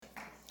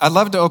I'd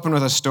love to open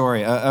with a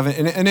story, of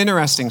an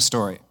interesting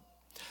story.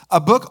 A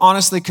book,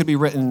 honestly, could be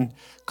written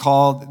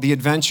called The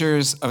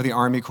Adventures of the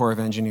Army Corps of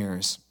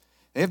Engineers.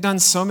 They have done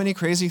so many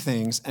crazy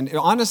things, and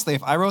honestly,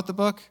 if I wrote the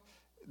book,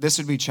 this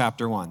would be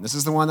chapter 1. This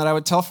is the one that I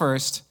would tell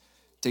first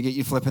to get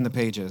you flipping the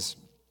pages.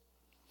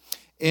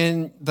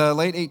 In the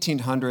late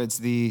 1800s,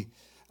 the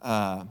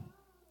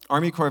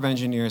Army Corps of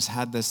Engineers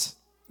had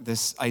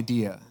this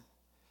idea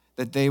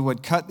that they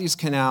would cut these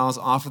canals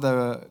off of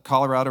the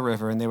Colorado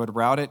River and they would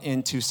route it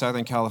into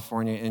Southern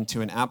California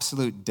into an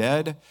absolute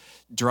dead,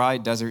 dry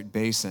desert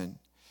basin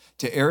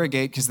to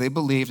irrigate because they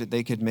believed that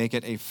they could make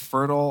it a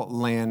fertile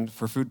land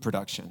for food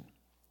production.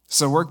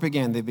 So work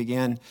began. They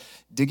began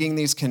digging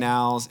these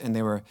canals and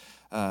they were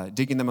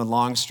digging them in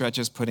long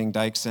stretches, putting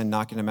dikes in,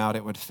 knocking them out.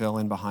 It would fill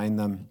in behind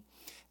them.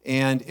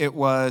 And it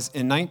was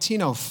in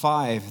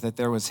 1905 that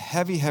there was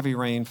heavy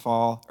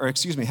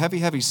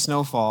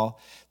snowfall,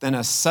 then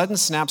a sudden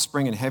snap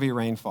spring and heavy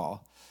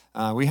rainfall.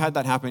 We had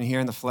that happen here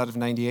in the flood of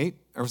 98,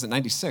 or was it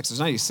 96? It was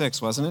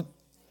 96, wasn't it?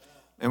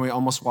 And we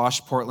almost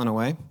washed Portland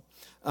away.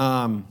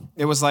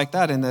 It was like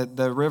that, and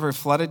the river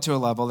flooded to a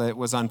level that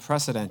was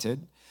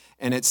unprecedented,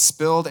 and it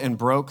spilled and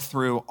broke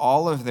through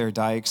all of their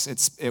dikes.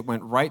 It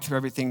went right through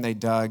everything they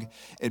dug.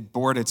 It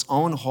bored its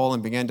own hole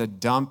and began to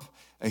dump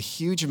a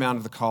huge amount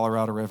of the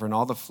Colorado River and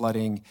all the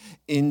flooding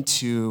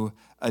into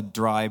a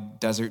dry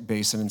desert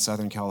basin in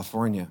Southern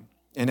California.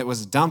 And it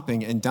was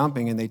dumping,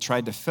 and they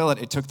tried to fill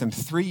it. It took them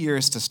 3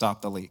 years to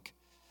stop the leak.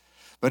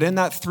 But in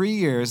that 3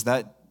 years,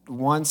 that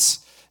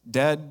once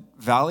dead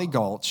Valley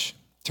Gulch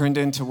turned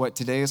into what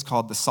today is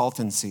called the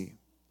Salton Sea.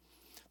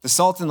 The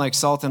Sultan,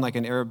 like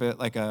an Arab,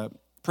 like a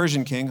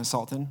Persian king, a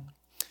sultan.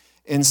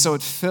 And so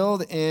it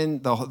filled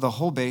in the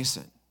whole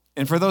basin.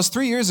 And for those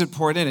 3 years it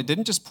poured in, it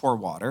didn't just pour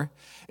water.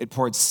 It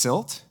poured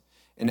silt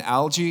and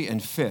algae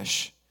and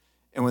fish.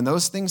 And when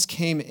those things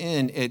came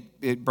in,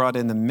 it brought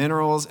in the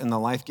minerals and the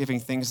life-giving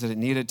things that it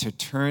needed to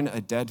turn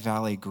a dead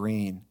valley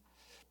green.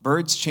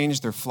 Birds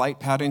changed their flight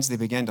patterns. They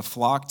began to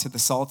flock to the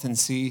Salton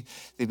Sea.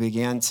 They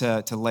began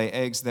to lay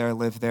eggs there,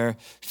 live there.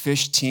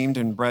 Fish teemed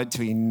and bred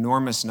to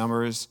enormous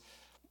numbers.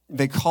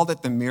 They called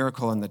it the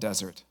miracle in the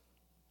desert.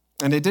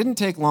 And it didn't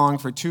take long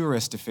for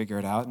tourists to figure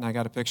it out, and I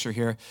got a picture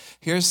here.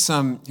 Here's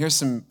some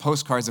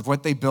postcards of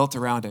what they built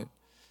around it.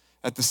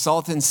 At the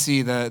Salton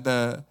Sea,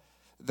 the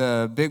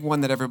big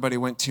one that everybody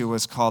went to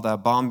was called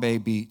Bombay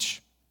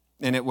Beach.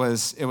 And it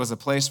was a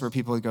place where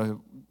people would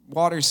go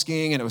water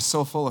skiing, and it was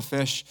so full of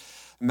fish.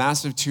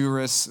 Massive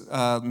tourists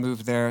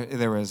moved there.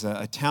 There was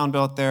a town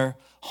built there,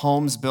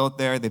 homes built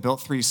there. They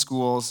built 3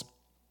 schools.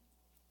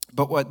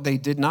 But what they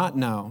did not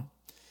know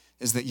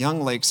is that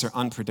young lakes are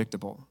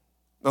unpredictable.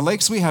 The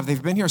lakes we have,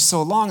 they've been here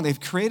so long, they've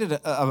created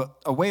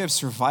a way of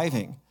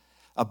surviving,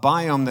 a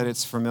biome that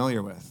it's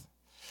familiar with.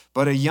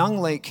 But a young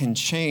lake can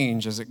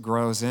change as it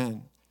grows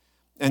in.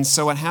 And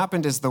so what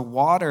happened is the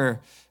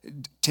water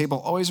table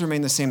always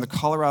remained the same. The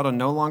Colorado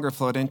no longer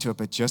flowed into it,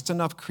 but just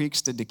enough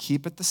creeks did to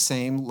keep it the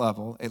same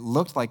level. It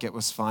looked like it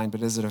was fine,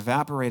 but as it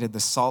evaporated,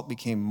 the salt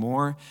became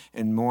more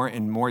and more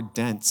and more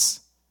dense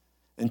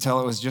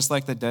until it was just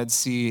like the Dead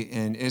Sea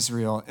in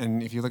Israel.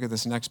 And if you look at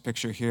this next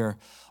picture here,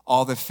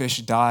 all the fish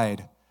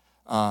died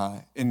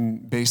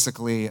in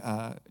basically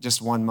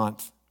just 1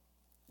 month.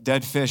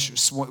 Dead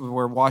fish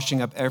were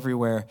washing up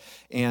everywhere.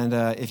 And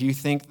if you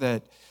think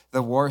that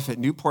the wharf at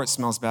Newport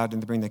smells bad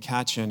and they bring the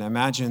catch in,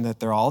 imagine that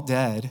they're all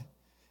dead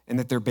and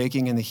that they're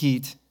baking in the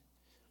heat.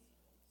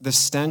 The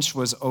stench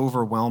was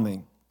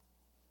overwhelming,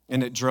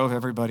 and it drove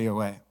everybody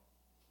away.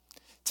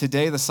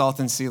 Today, the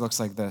Salton Sea looks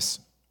like this.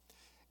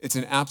 It's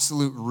an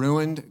absolute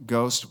ruined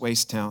ghost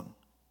waste town.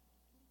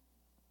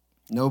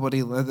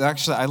 Nobody lives.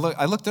 Actually,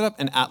 I looked it up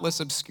in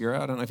Atlas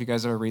Obscura. I don't know if you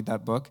guys ever read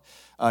that book.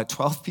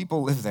 12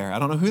 people live there. I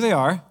don't know who they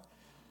are,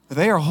 but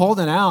they are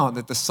holding out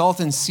that the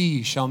Salton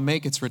Sea shall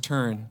make its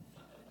return.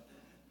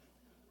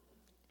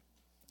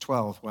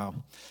 12, wow.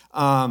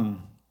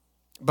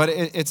 But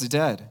it's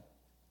dead.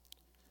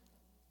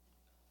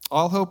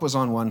 All hope was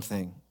on one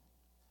thing,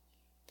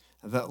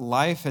 that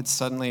life had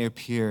suddenly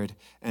appeared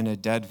in a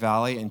dead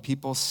valley and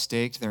people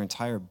staked their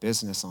entire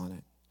business on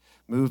it,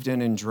 moved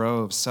in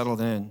droves, settled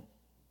in.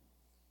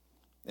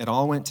 It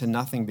all went to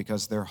nothing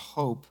because their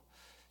hope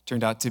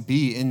turned out to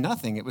be in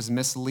nothing. It was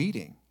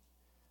misleading.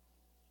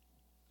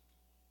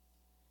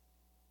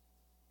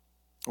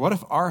 What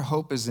if our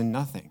hope is in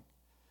nothing?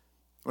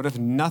 What if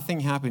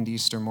nothing happened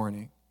Easter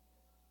morning?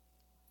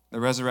 The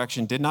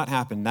resurrection did not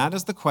happen. That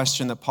is the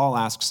question that Paul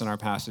asks in our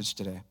passage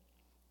today.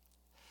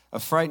 A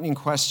frightening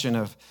question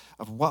of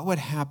what would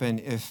happen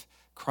if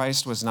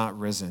Christ was not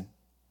risen,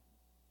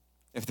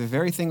 if the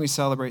very thing we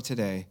celebrate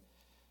today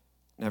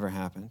never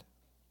happened.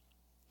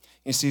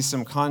 You see,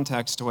 some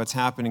context to what's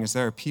happening is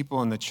there are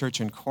people in the church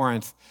in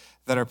Corinth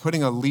that are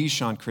putting a leash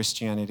on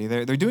Christianity.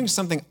 They're doing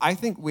something I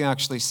think we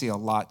actually see a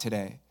lot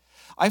today.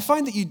 I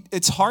find that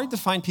it's hard to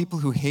find people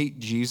who hate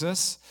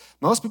Jesus.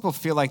 Most people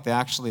feel like they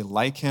actually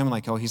like him,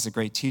 like, oh, he's a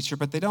great teacher,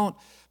 but they don't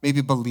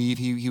maybe believe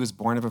he was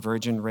born of a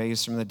virgin,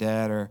 raised from the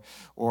dead,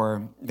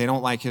 or they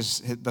don't like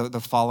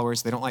the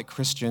followers. They don't like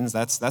Christians.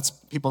 That's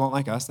people don't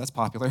like us. That's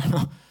popular.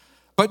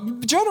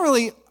 But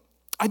generally,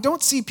 I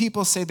don't see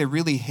people say they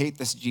really hate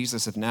this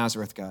Jesus of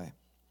Nazareth guy.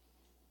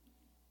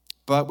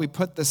 But we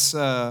put this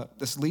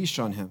leash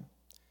on him.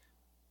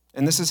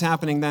 And this is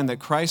happening then, that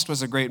Christ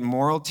was a great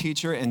moral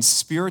teacher and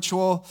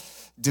spiritual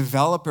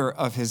developer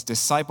of his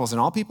disciples and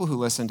all people who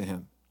listened to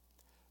him.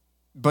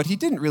 But he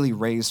didn't really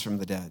raise from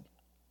the dead.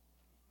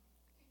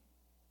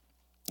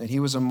 That he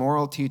was a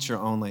moral teacher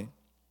only.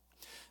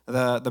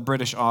 The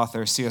British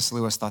author C.S.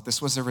 Lewis thought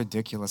this was a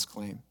ridiculous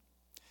claim.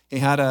 He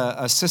had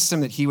a system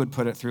that he would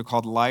put it through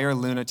called liar,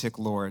 lunatic,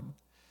 Lord.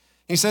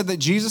 He said that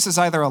Jesus is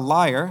either a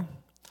liar,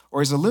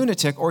 or he's a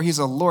lunatic, or he's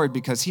a Lord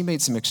because he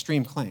made some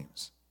extreme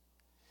claims.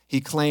 He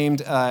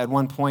claimed at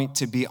one point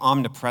to be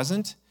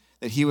omnipresent,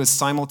 that he was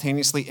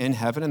simultaneously in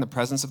heaven in the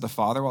presence of the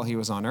Father while he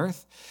was on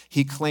earth.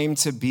 He claimed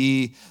to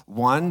be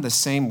one, the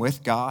same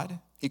with God.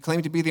 He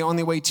claimed to be the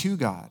only way to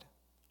God.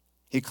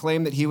 He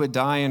claimed that he would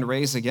die and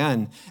raise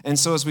again. And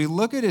so as we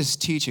look at his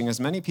teaching, as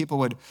many people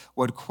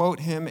would quote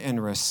him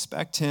and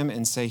respect him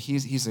and say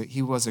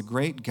he was a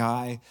great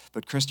guy,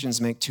 but Christians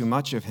make too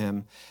much of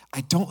him, I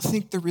don't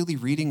think they're really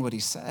reading what he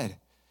said.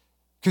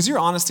 Because you're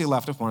honestly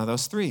left with one of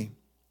those three.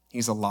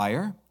 He's a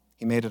liar.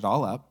 He made it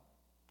all up.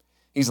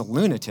 He's a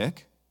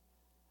lunatic,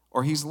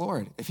 or he's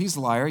Lord. If he's a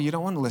liar, you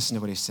don't want to listen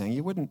to what he's saying.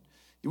 You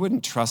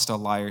wouldn't trust a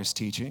liar's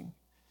teaching.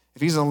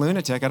 If he's a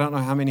lunatic, I don't know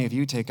how many of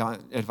you take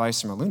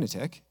advice from a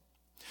lunatic.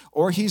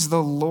 Or he's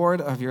the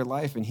Lord of your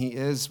life, and he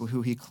is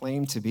who he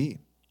claimed to be.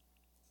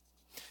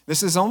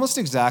 This is almost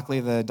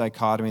exactly the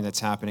dichotomy that's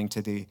happening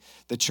to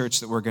the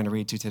church that we're going to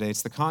read to today.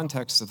 It's the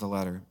context of the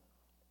letter.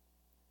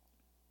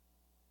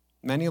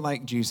 Many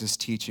like Jesus'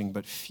 teaching,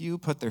 but few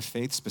put their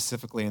faith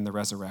specifically in the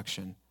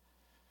resurrection.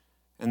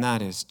 And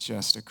that is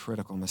just a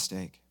critical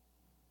mistake.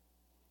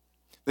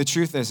 The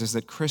truth is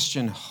that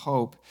Christian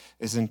hope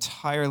is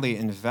entirely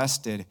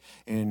invested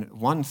in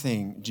one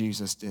thing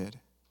Jesus did,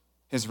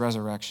 his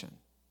resurrection,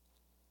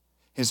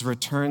 his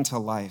return to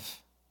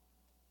life.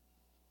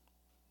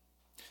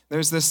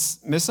 There's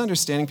this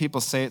misunderstanding.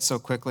 People say it so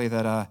quickly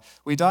that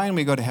we die and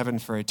we go to heaven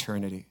for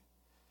eternity.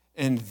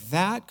 And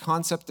that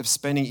concept of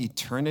spending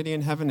eternity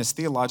in heaven is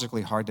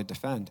theologically hard to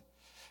defend.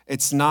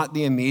 It's not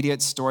the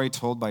immediate story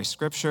told by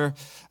Scripture.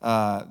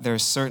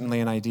 There's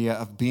certainly an idea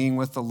of being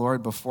with the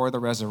Lord before the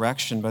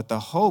resurrection, but the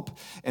hope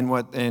in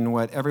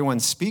what everyone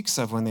speaks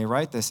of when they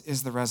write this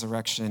is the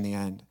resurrection in the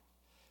end.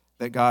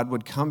 That God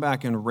would come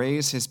back and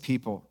raise his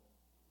people,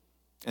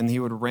 and he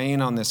would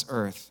reign on this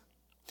earth.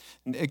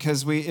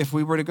 Because if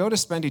we were to go to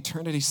spend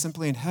eternity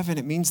simply in heaven,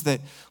 it means that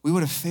we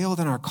would have failed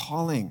in our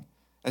calling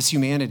as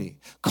humanity,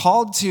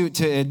 called to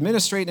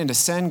administrate and to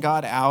send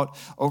God out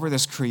over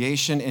this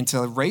creation and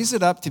to raise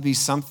it up to be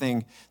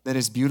something that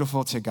is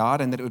beautiful to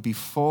God and that it would be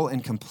full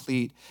and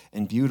complete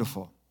and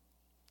beautiful.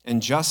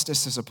 And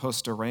justice is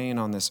supposed to reign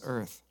on this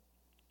earth.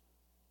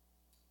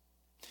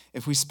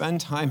 If we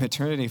spend time,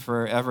 eternity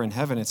forever in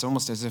heaven, it's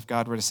almost as if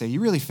God were to say, you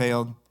really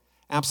failed,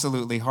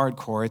 absolutely,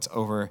 hardcore, it's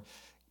over.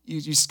 You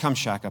just come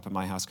shack up at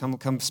my house. Come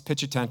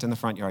pitch a tent in the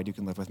front yard, you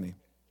can live with me.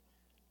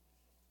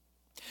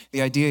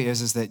 The idea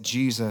is that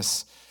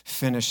Jesus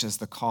finishes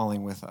the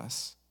calling with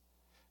us,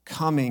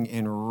 coming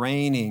and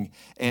reigning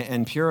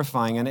and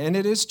purifying. And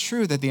it is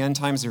true that the end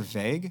times are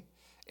vague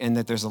and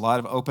that there's a lot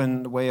of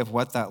open way of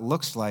what that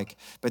looks like.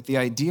 But the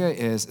idea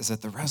is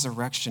that the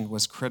resurrection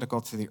was critical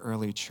to the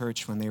early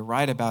church. When they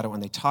write about it, when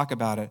they talk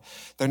about it,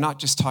 they're not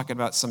just talking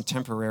about some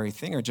temporary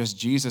thing or just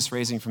Jesus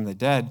raising from the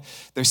dead.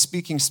 They're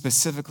speaking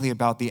specifically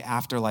about the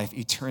afterlife,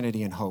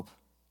 eternity, and hope.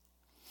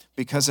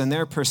 Because in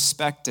their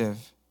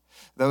perspective,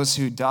 those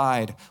who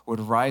died would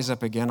rise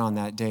up again on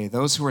that day.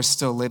 Those who are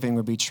still living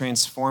would be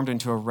transformed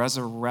into a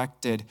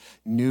resurrected,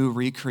 new,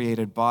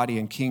 recreated body,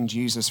 and King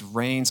Jesus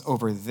reigns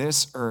over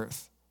this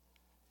earth.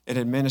 It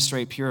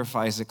administrates,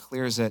 purifies, it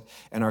clears it,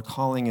 and our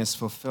calling is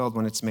fulfilled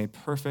when it's made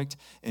perfect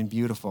and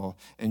beautiful,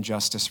 and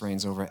justice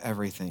reigns over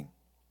everything.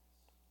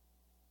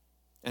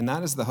 And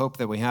that is the hope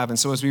that we have. And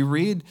so as we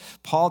read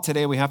Paul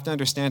today, we have to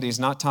understand he's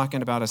not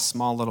talking about a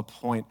small little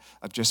point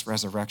of just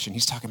resurrection.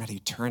 He's talking about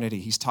eternity.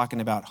 He's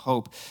talking about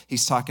hope.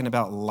 He's talking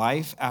about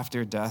life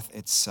after death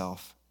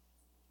itself.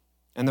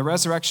 And the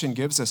resurrection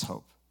gives us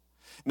hope.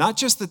 Not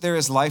just that there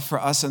is life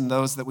for us and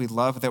those that we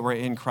love that were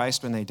in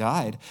Christ when they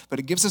died, but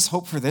it gives us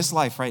hope for this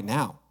life right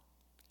now.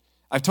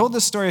 I've told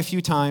this story a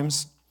few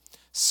times,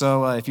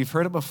 so if you've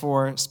heard it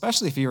before,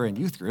 especially if you were in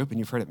youth group and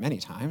you've heard it many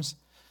times,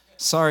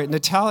 sorry,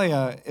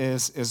 Natalia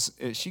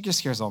she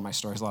just hears all my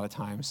stories a lot of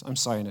times. I'm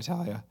sorry,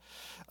 Natalia.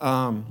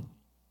 But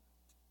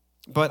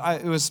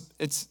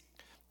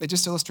it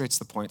just illustrates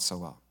the point so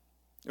well.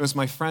 It was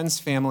my friend's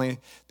family.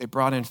 They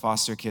brought in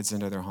foster kids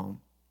into their home.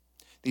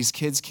 These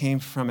kids came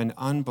from an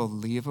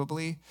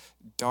unbelievably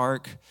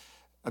dark,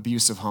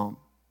 abusive home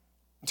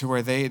to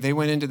where they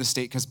went into the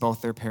state because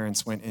both their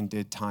parents went and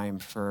did time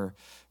for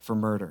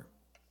murder.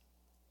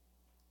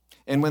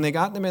 And when they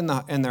got them in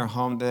their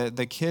home,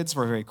 the kids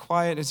were very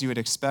quiet, as you would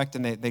expect,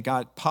 and they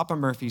got Papa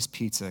Murphy's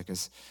pizza,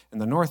 because in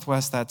the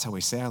Northwest, that's how we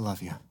say I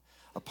love you.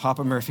 A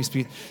Papa Murphy's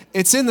pizza.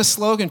 It's in the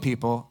slogan,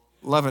 people,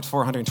 love at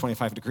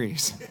 425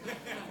 degrees.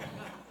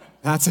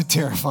 That's a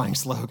terrifying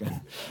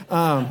slogan.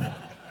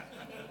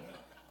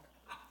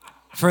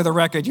 For the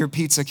record, your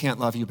pizza can't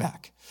love you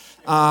back.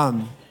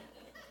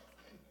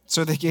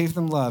 So they gave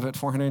them love at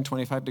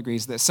 425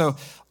 degrees. So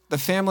the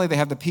family, they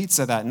had the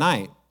pizza that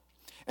night.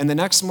 And the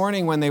next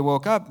morning when they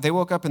woke up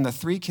and the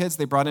 3 kids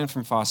they brought in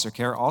from foster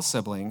care, all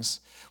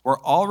siblings, were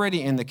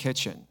already in the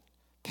kitchen,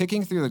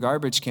 picking through the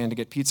garbage can to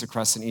get pizza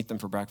crusts and eat them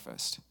for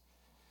breakfast.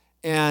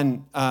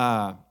 And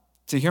to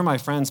hear my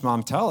friend's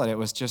mom tell it, it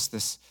was just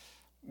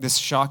this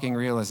shocking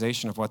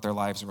realization of what their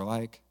lives were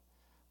like.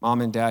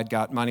 Mom and dad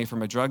got money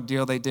from a drug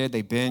deal they did.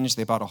 They binged.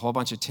 They bought a whole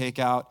bunch of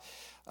takeout.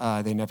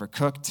 They never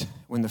cooked.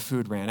 When the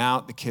food ran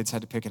out, the kids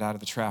had to pick it out of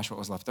the trash, what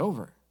was left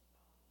over.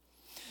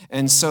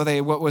 And so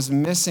what was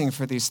missing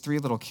for these 3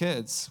 little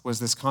kids was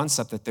this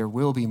concept that there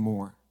will be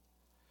more.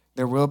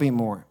 There will be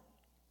more.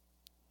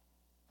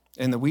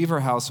 In the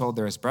Weaver household,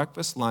 there is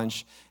breakfast,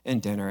 lunch,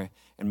 and dinner,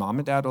 and mom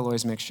and dad will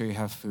always make sure you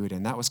have food,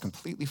 and that was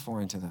completely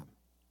foreign to them.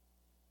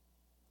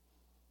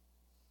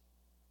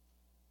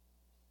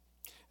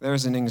 There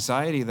was an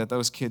anxiety that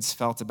those kids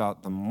felt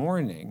about the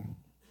morning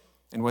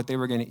and what they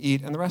were going to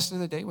eat, and the rest of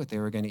the day what they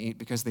were going to eat,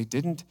 because they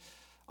didn't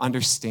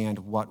understand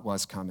what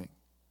was coming.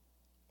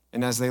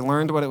 And as they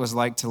learned what it was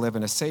like to live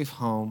in a safe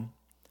home,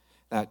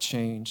 that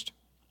changed.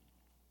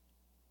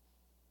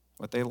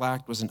 What they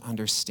lacked was an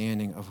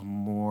understanding of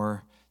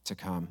more to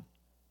come.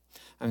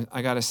 And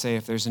I got to say,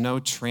 if there's no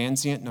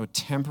transient, no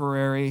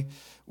temporary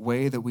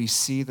way that we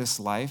see this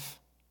life,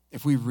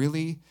 if we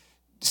really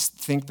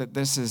think that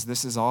this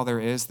is all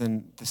there is,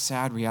 then the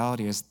sad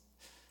reality is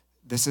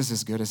this is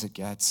as good as it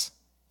gets.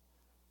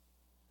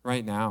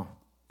 Right now.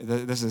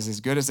 This is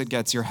as good as it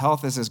gets. Your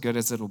health is as good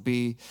as it'll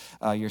be.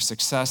 Your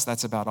success,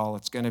 that's about all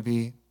it's going to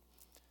be.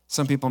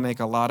 Some people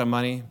make a lot of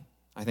money.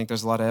 I think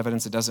there's a lot of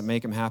evidence it doesn't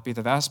make them happy.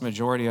 The vast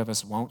majority of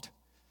us won't.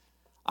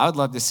 I would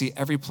love to see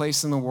every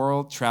place in the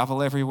world,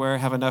 travel everywhere,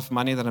 have enough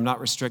money that I'm not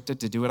restricted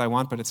to do what I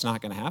want, but it's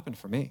not going to happen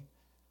for me.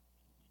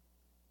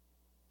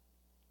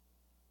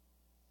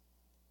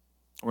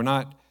 We're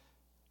not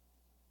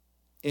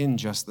in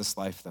just this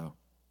life, though.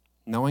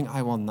 Knowing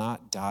I will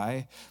not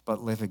die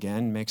but live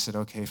again makes it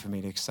okay for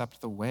me to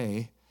accept the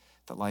way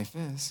that life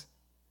is.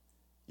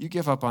 You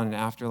give up on an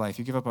afterlife,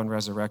 you give up on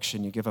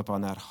resurrection, you give up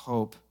on that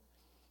hope,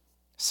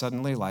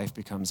 suddenly life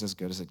becomes as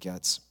good as it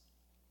gets.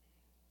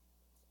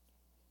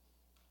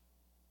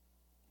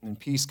 And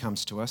peace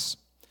comes to us,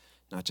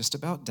 not just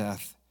about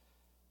death,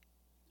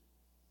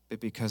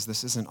 but because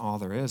this isn't all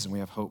there is and we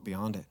have hope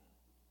beyond it.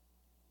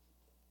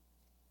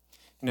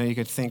 You know, you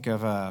could think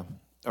of a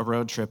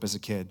road trip as a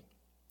kid.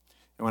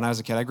 And when I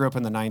was a kid, I grew up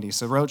in the 90s,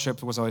 so road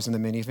trip was always in the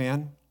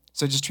minivan.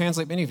 So just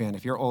translate minivan.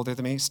 If you're older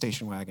than me,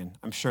 station wagon.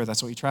 I'm sure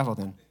that's what you traveled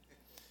in.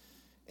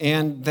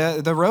 And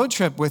the road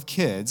trip with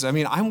kids, I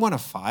mean, I'm one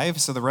of 5,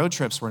 so the road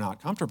trips were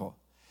not comfortable.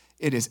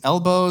 It is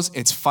elbows,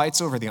 it's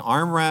fights over the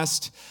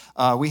armrest.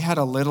 We had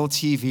a little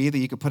TV that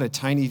you could put a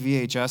tiny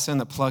VHS in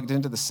that plugged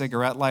into the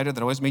cigarette lighter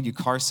that always made you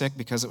car sick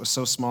because it was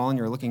so small and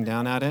you were looking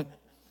down at it.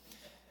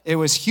 It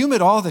was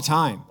humid all the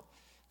time.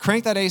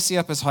 Crank that AC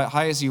up as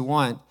high as you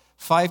want.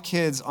 5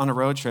 kids on a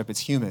road trip,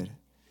 it's humid.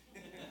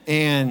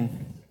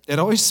 And it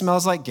always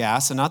smells like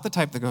gas, and not the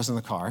type that goes in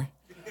the car.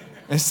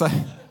 It's like,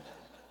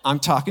 I'm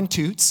talking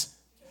toots.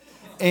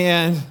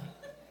 And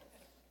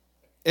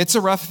it's a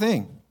rough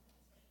thing.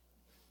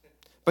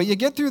 But you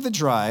get through the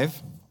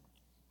drive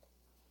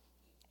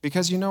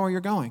because you know where you're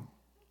going.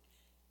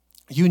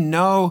 You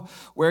know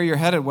where you're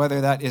headed,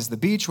 whether that is the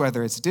beach,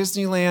 whether it's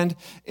Disneyland.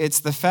 It's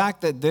the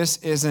fact that this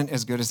isn't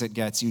as good as it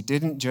gets. You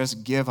didn't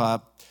just give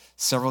up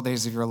several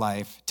days of your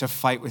life to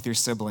fight with your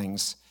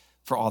siblings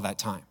for all that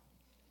time.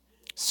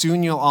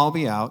 Soon you'll all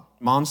be out.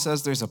 Mom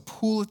says there's a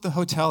pool at the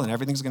hotel and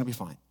everything's going to be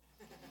fine.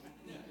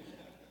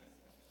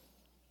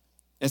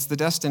 It's the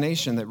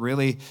destination that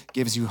really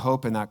gives you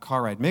hope in that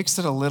car ride. Makes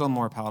it a little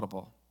more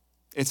palatable.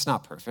 It's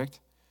not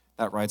perfect.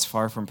 That ride's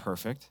far from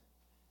perfect.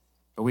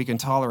 But we can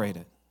tolerate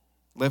it,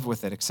 live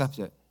with it, accept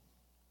it.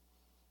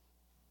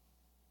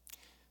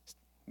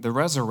 The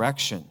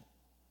resurrection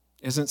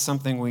isn't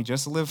something we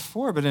just live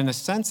for, but in a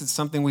sense, it's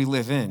something we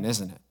live in,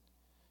 isn't it?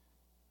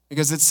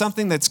 Because it's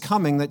something that's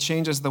coming that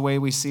changes the way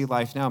we see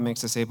life now,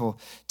 makes us able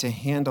to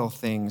handle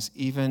things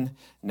even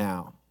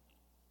now.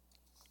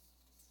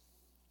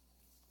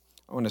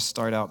 I want to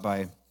start out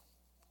by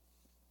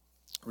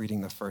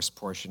reading the first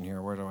portion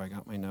here. Where do I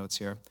got my notes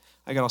here?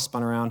 I got all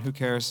spun around. Who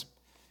cares?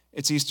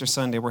 It's Easter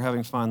Sunday. We're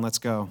having fun. Let's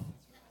go.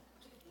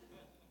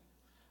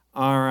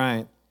 All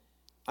right.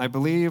 I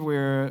believe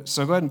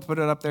so go ahead and put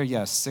it up there.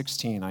 Yes,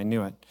 16, I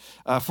knew it.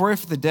 For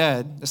if the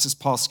dead, this is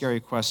Paul's scary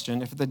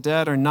question, if the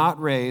dead are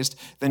not raised,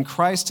 then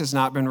Christ has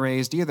not been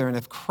raised either. And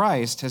if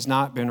Christ has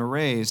not been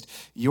raised,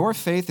 your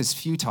faith is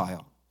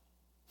futile.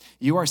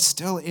 You are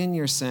still in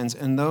your sins,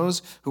 and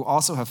those who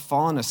also have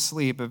fallen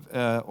asleep,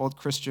 old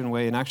Christian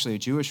way and actually a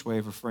Jewish way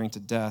of referring to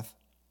death,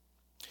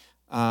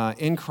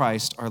 in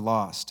Christ are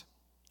lost.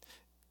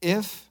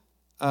 If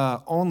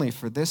only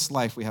for this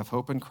life we have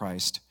hope in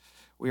Christ,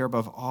 we are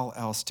above all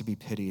else to be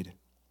pitied.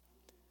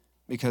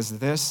 Because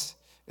this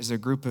is a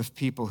group of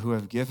people who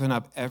have given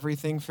up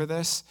everything for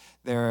this.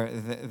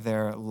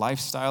 Their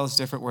lifestyle is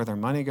different. Where their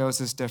money goes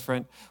is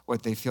different.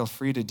 What they feel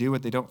free to do,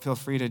 what they don't feel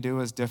free to do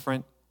is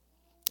different.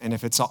 And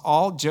if it's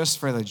all just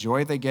for the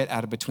joy they get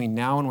out of between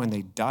now and when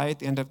they die at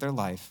the end of their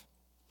life,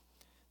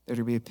 they're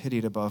to be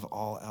pitied above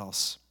all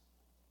else.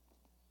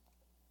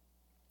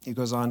 He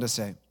goes on to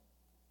say,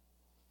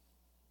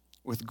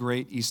 with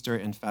great Easter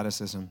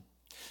emphaticism,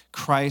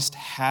 Christ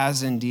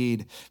has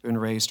indeed been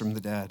raised from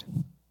the dead,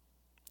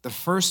 the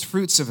first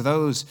fruits of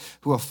those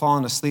who have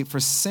fallen asleep. For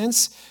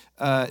since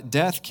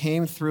death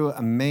came through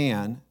a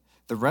man,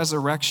 the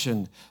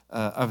resurrection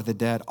of the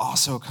dead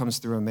also comes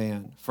through a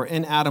man. For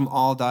in Adam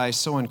all die,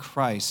 so in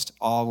Christ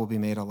all will be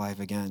made alive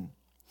again.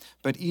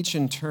 But each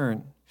in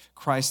turn,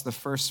 Christ the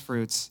first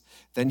fruits,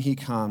 then he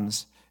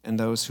comes, and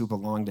those who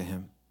belong to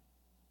him.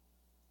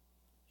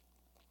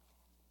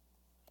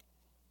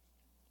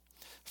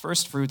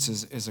 First fruits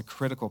is a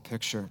critical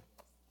picture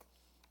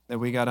that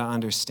we got to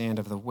understand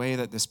of the way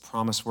that this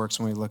promise works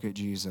when we look at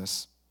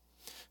Jesus.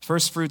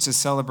 First fruits is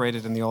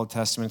celebrated in the Old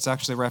Testament. It's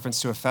actually a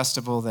reference to a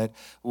festival that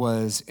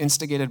was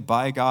instigated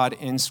by God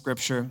in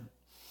Scripture.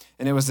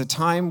 And it was a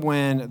time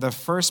when the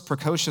first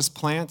precocious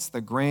plants, the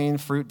grain,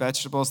 fruit,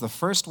 vegetables, the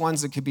first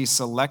ones that could be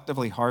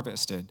selectively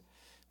harvested.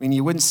 I mean,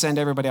 you wouldn't send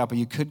everybody out, but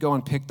you could go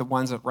and pick the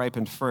ones that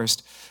ripened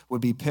first,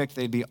 would be picked.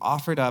 They'd be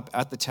offered up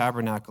at the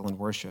tabernacle in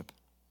worship.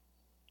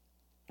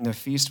 And the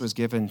feast was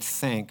given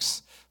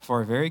thanks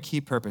for a very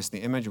key purpose. The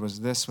image was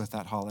this with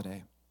that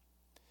holiday.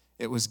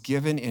 It was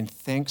given in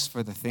thanks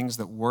for the things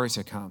that were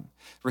to come.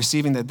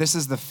 Receiving that this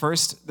is the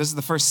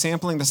first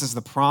sampling, this is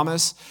the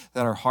promise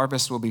that our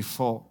harvest will be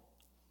full.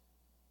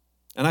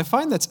 And I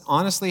find that's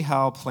honestly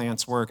how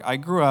plants work.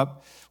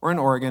 We're in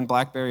Oregon,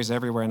 blackberries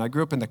everywhere, and I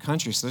grew up in the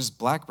country, so there's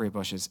blackberry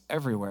bushes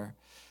everywhere.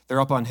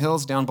 They're up on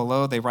hills down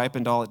below. They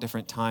ripened all at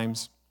different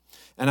times.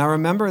 And I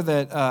remember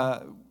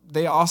that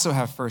they also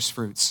have first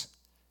fruits.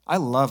 I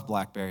love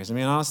blackberries. I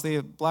mean,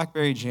 honestly,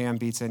 blackberry jam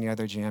beats any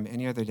other jam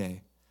any other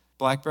day.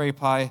 Blackberry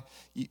pie,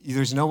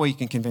 there's no way you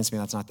can convince me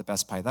that's not the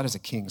best pie. That is a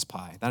king's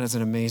pie. That is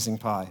an amazing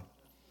pie.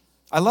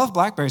 I love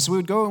blackberries. So we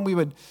would go and we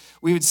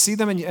would see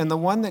them, and the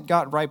one that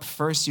got ripe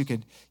first, you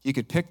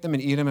could pick them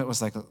and eat them. It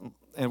was like,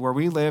 and where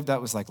we lived,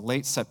 that was like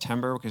late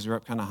September because we were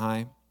up kind of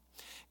high.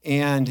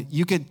 And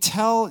you could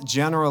tell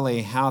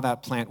generally how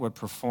that plant would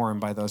perform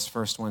by those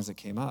first ones that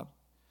came up.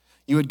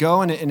 You would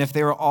go, and if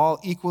they were all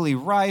equally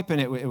ripe, and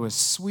it was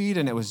sweet,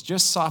 and it was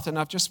just soft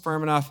enough, just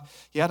firm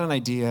enough, you had an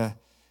idea,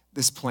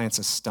 this plant's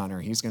a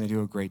stunner. He's going to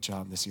do a great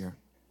job this year.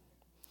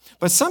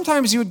 But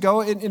sometimes you would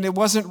go, and it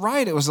wasn't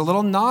right. It was a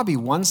little knobby.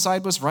 One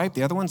side was ripe.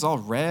 The other one's all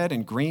red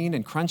and green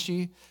and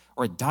crunchy,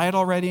 or it died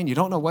already, and you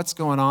don't know what's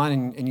going on,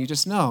 and you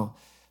just know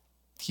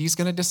he's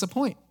going to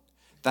disappoint.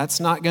 That's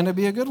not going to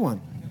be a good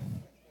one.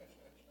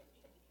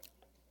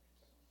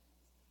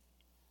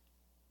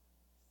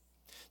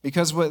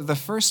 Because the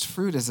first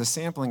fruit is a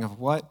sampling of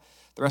what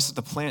the rest of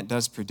the plant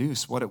does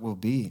produce, what it will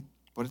be,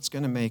 what it's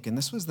going to make. And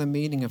this was the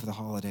meaning of the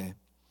holiday.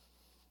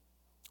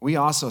 We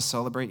also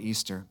celebrate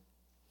Easter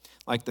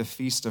like the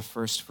Feast of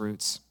First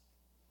Fruits,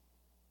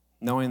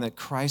 knowing that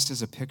Christ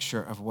is a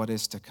picture of what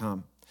is to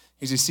come.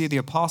 As you see, the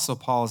Apostle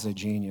Paul is a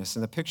genius,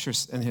 and the picture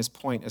and his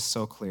point is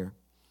so clear.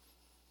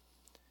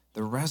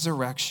 The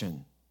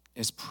resurrection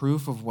is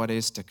proof of what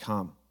is to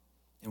come,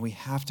 and we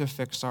have to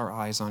fix our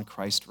eyes on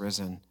Christ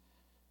risen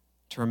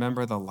to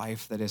remember the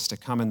life that is to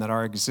come and that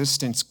our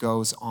existence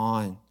goes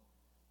on.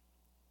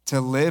 To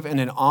live in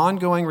an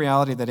ongoing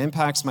reality that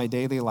impacts my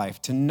daily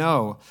life, to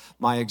know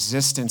my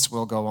existence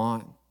will go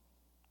on.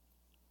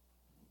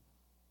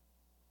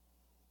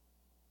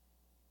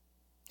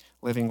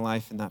 Living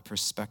life in that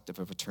perspective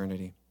of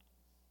eternity.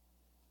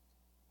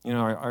 You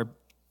know,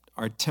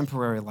 our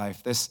temporary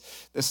life,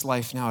 this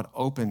life now, it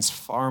opens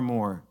far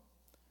more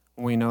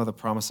when we know the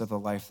promise of the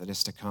life that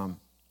is to come.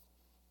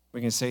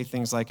 We can say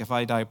things like, if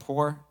I die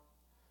poor,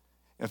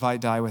 if I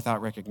die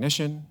without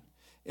recognition,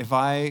 if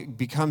I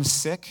become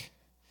sick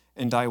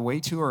and die way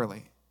too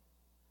early,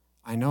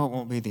 I know it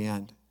won't be the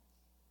end.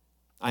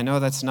 I know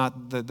that's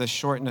not the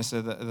shortness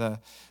of the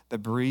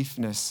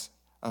briefness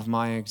of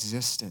my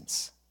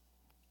existence,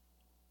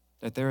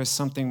 that there is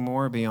something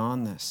more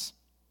beyond this.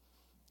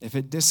 If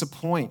it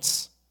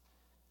disappoints,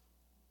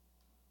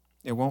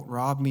 it won't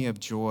rob me of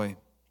joy,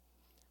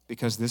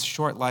 because this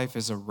short life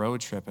is a road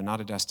trip and not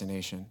a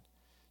destination.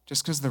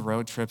 Just because the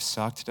road trip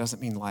sucked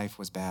doesn't mean life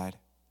was bad.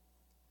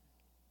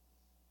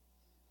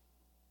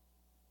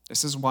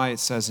 This is why it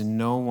says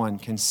no one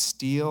can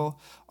steal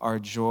our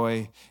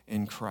joy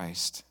in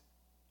Christ.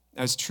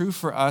 It's true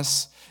for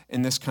us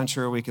in this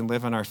country where we can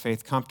live in our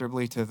faith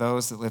comfortably, to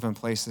those that live in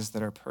places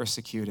that are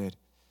persecuted.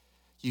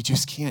 You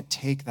just can't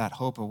take that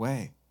hope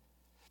away,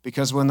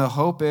 Because when the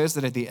hope is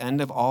that at the end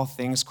of all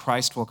things,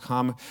 Christ will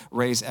come,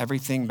 raise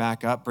everything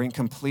back up, bring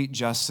complete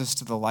justice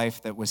to the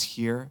life that was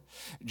here,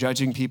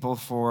 judging people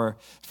for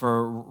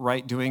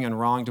right doing and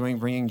wrong doing,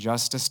 bringing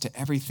justice to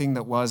everything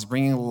that was,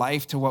 bringing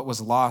life to what was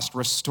lost,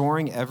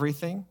 restoring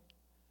everything.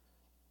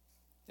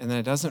 And then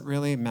it doesn't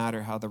really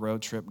matter how the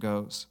road trip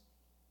goes.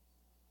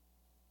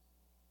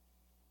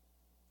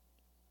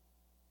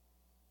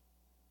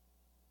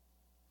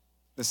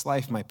 This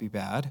life might be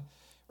bad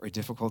or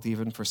difficult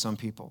even for some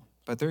people,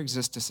 but their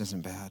existence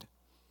isn't bad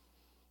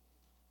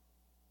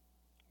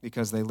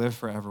because they live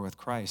forever with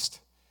Christ.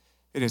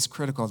 It is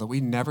critical that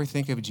we never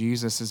think of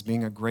Jesus as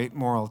being a great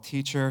moral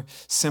teacher,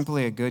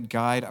 simply a good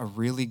guide, a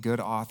really good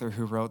author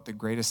who wrote the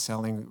greatest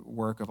selling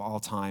work of all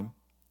time,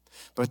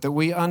 but that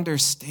we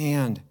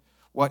understand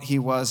what he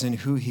was and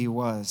who he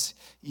was.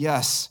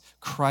 Yes,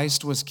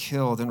 Christ was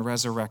killed and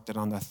resurrected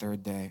on the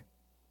third day,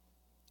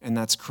 and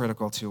that's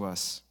critical to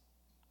us.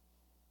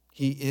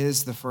 He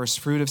is the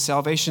first fruit of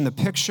salvation, the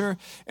picture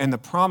and the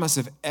promise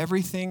of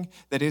everything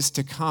that is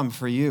to come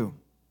for you.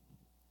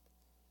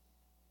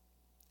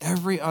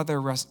 Every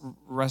other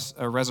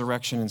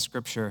resurrection in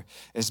Scripture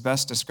is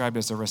best described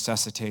as a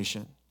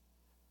resuscitation.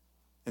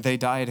 They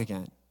died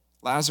again.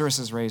 Lazarus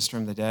is raised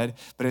from the dead,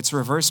 but it's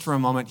reversed for a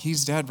moment.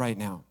 He's dead right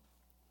now.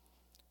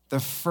 The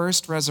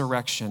first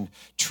resurrection,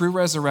 true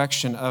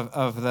resurrection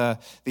of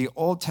the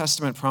Old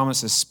Testament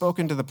promises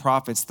spoken to the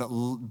prophets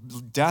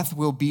that death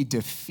will be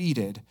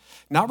defeated,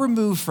 not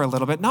removed for a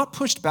little bit, not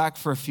pushed back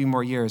for a few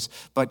more years,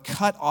 but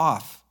cut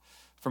off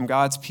from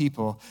God's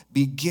people,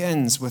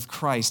 begins with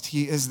Christ.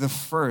 He is the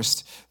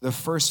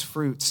first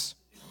fruits.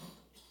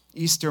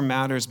 Easter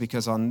matters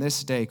because on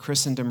this day,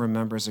 Christendom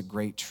remembers a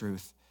great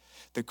truth.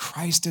 That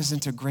Christ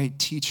isn't a great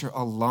teacher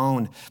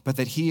alone, but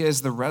that he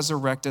is the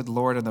resurrected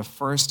Lord and the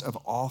first of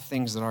all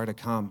things that are to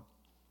come.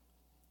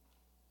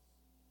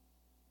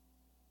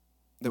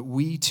 That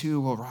we too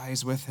will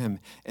rise with him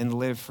and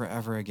live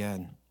forever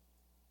again.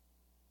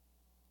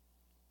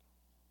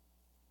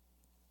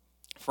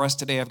 For us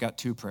today, I've got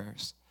two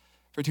prayers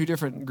for two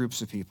different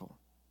groups of people.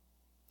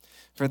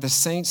 For the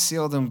saints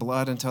sealed in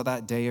blood until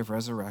that day of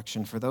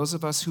resurrection, for those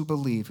of us who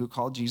believe, who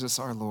call Jesus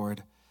our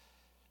Lord,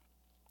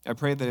 I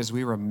pray that as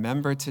we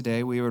remember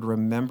today, we would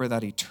remember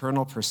that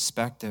eternal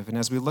perspective. And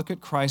as we look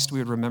at Christ, we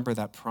would remember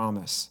that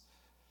promise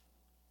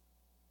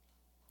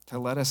to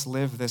let us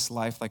live this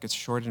life like it's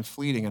short and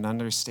fleeting and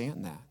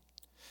understand that,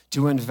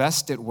 to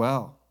invest it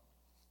well,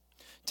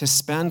 to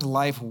spend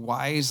life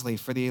wisely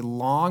for the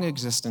long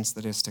existence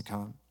that is to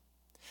come.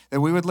 That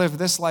we would live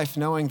this life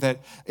knowing that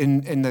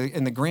in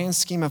the grand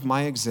scheme of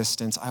my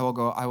existence, I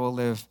will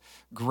live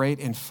great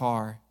and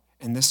far,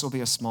 and this will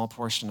be a small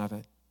portion of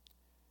it.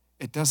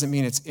 It doesn't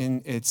mean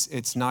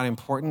it's not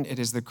important. It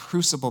is the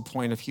crucible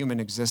point of human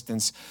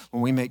existence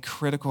when we make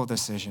critical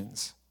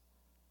decisions.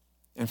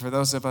 And for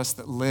those of us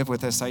that live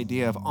with this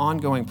idea of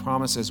ongoing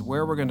promises,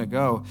 where we're going to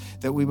go,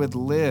 that we would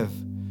live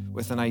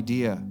with an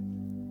idea,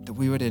 that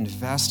we would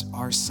invest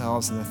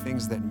ourselves in the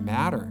things that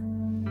matter,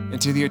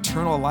 into the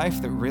eternal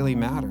life that really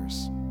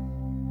matters.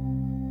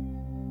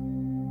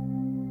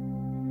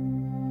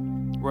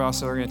 We're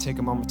also going to take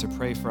a moment to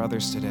pray for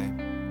others today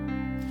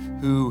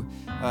who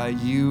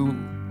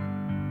you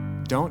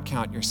don't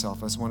count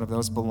yourself as one of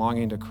those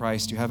belonging to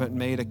Christ. You haven't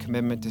made a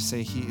commitment to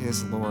say he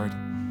is Lord.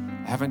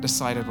 I haven't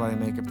decided what I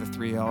make of the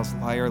 3 L's,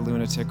 liar,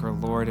 lunatic, or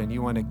Lord, and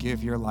you want to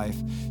give your life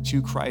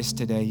to Christ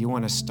today. You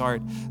want to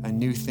start a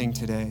new thing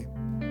today.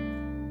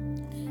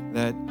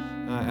 That,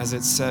 as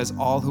it says,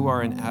 all who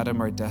are in Adam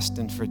are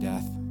destined for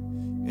death.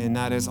 And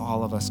that is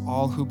all of us,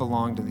 all who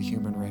belong to the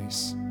human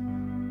race.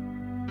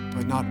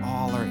 But not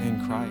all are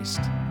in Christ.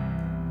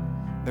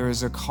 There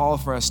is a call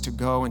for us to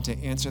go and to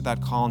answer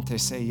that call and to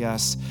say,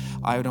 yes,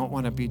 I don't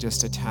want to be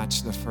just attached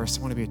to the first.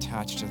 I want to be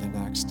attached to the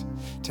next.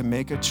 To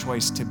make a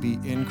choice to be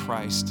in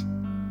Christ.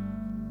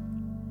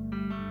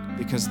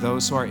 Because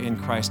those who are in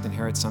Christ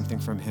inherit something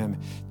from him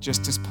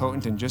just as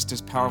potent and just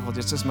as powerful,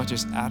 just as much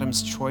as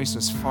Adam's choice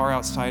was far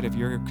outside of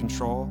your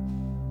control.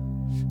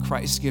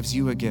 Christ gives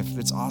you a gift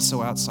that's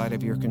also outside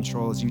of your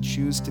control as you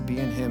choose to be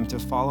in him, to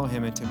follow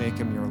him, and to make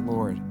him your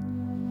Lord.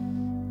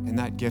 And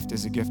that gift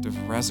is a gift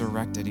of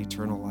resurrected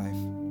eternal life.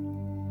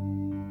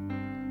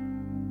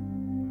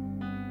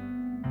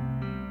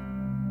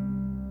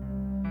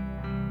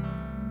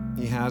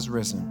 He has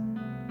risen.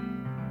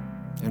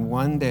 And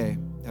one day,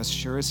 as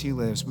sure as he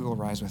lives, we will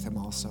rise with him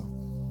also.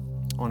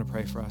 I want to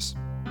pray for us.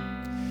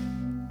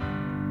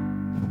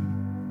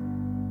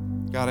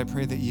 God, I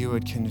pray that you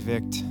would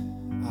convict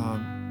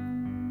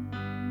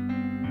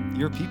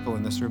your people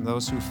in this room,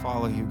 those who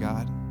follow you,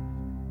 God,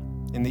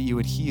 and that you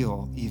would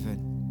heal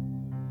even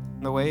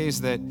the ways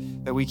that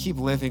we keep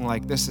living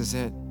like this is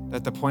it,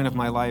 that the point of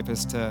my life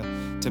is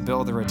to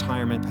build a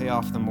retirement, pay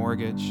off the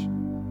mortgage,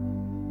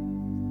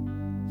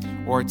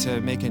 or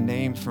to make a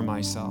name for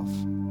myself.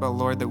 But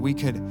Lord, that we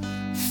could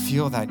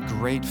feel that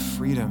great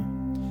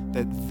freedom,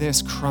 that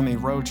this crummy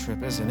road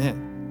trip isn't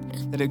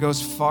it, that it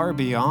goes far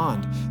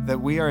beyond,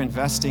 that we are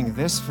investing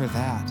this for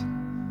that,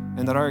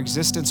 and that our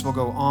existence will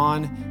go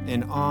on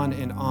and on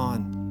and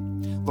on.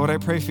 Lord, I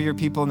pray for your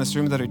people in this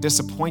room that are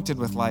disappointed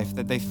with life,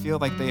 that they feel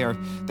like they're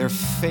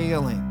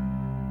failing,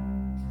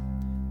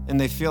 and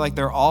they feel like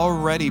they're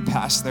already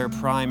past their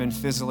prime and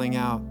fizzling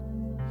out,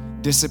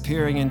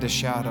 disappearing into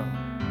shadow.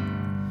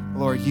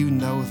 Lord, you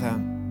know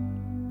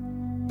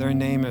them. Their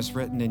name is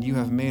written, and you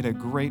have made a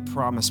great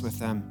promise with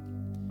them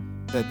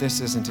that this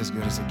isn't as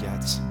good as it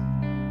gets,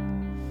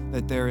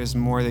 that there is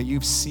more, that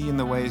you've seen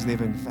the ways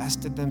they've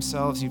invested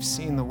themselves. You've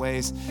seen the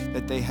ways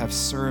that they have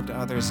served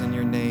others in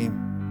your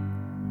name.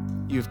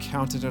 You've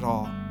counted it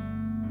all,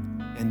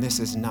 and this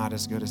is not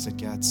as good as it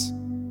gets.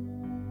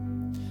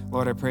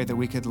 Lord, I pray that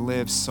we could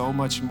live so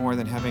much more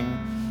than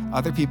having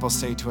other people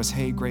say to us,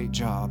 hey, great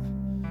job,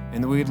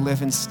 and that we'd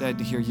live instead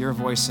to hear your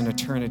voice in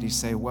eternity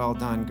say, well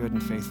done, good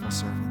and faithful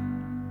servant.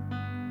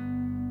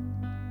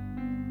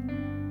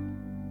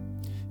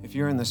 If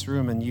you're in this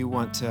room and you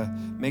want to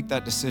make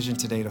that decision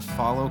today to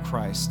follow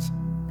Christ,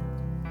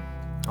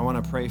 I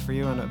want to pray for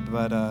you,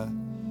 but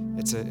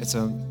it's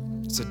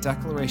a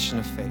declaration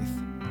of faith.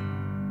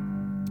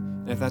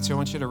 And if that's you, I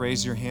want you to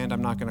raise your hand.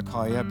 I'm not going to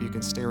call you up. You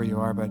can stay where you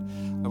are, but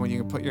when you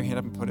can put your hand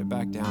up and put it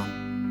back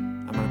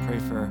down, I'm going to pray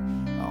for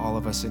all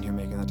of us in here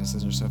making that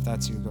decision. So if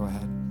that's you, go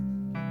ahead.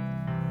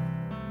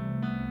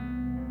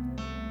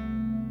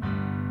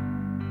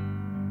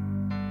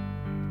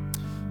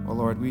 Well,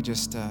 Lord, we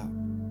just...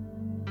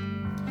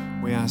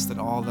 we ask that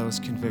all those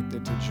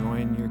convicted to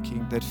join your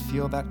kingdom, that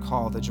feel that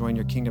call to join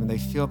your kingdom, they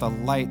feel the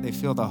light, they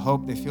feel the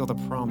hope, they feel the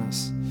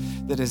promise,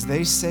 that as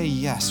they say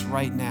yes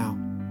right now,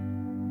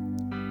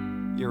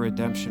 your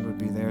redemption would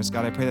be theirs.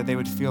 God, I pray that they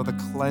would feel the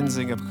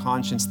cleansing of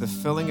conscience, the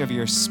filling of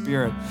your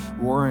spirit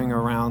warring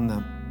around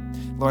them.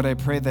 Lord, I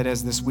pray that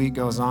as this week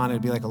goes on,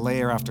 it'd be like a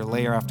layer after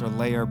layer after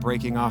layer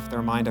breaking off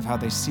their mind of how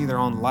they see their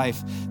own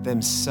life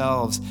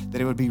themselves,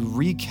 that it would be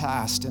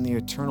recast in the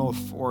eternal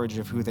forge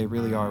of who they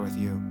really are with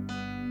you.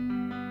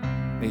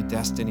 May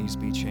destinies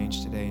be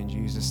changed today. In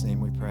Jesus' name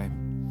we pray.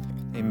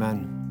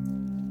 Amen.